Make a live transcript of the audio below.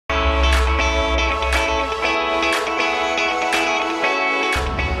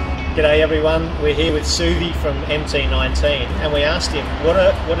G'day everyone, we're here with Suvi from MT19 and we asked him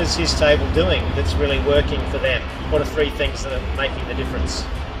what is his table doing that's really working for them? What are 3 things that are making the difference?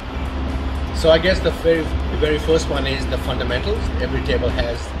 So I guess the very first one is the fundamentals. Every table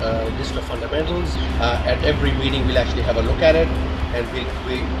has a list of fundamentals. At every meeting we'll actually have a look at it, and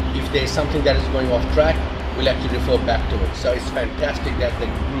if there's something that is going off track, we'll actually refer back to it. So it's fantastic that the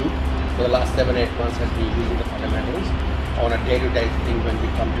group for the last 7-8 months has been using the fundamentals on a day-to-day thing when we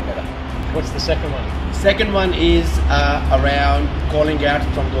come together. What's the second one? Second one is around calling out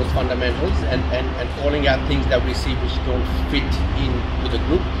from those fundamentals and calling out things that we see which don't fit in with the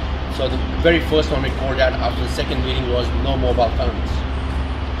group. So the very first one we called out after the second meeting was no mobile phones.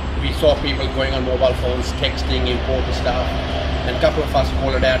 We saw people going on mobile phones, texting important stuff, and a couple of us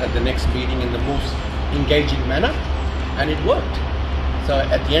called it out at the next meeting in the most engaging manner, and it worked. So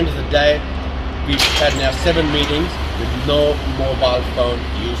at the end of the day, we've had now 7 meetings with no mobile phone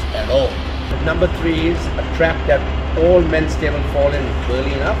use at all. Number 3 is a trap that all men's table fall in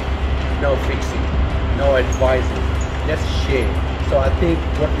early enough. No fixing, no advising, just share. So I think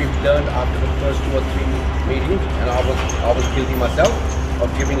what we've learned after the first 2 or 3 meetings, and I was guilty myself of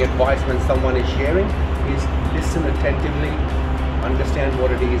giving advice when someone is sharing, is listen attentively, understand what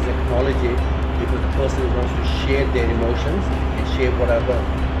it is, acknowledge it, because the person wants to share their emotions and share whatever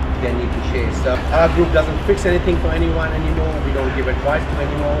they need to share. So our group doesn't fix anything for anyone anymore. We don't give advice to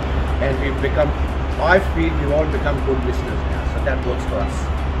anymore, and I feel we've all become good listeners now. So that works for us.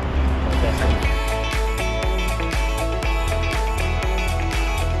 Fantastic.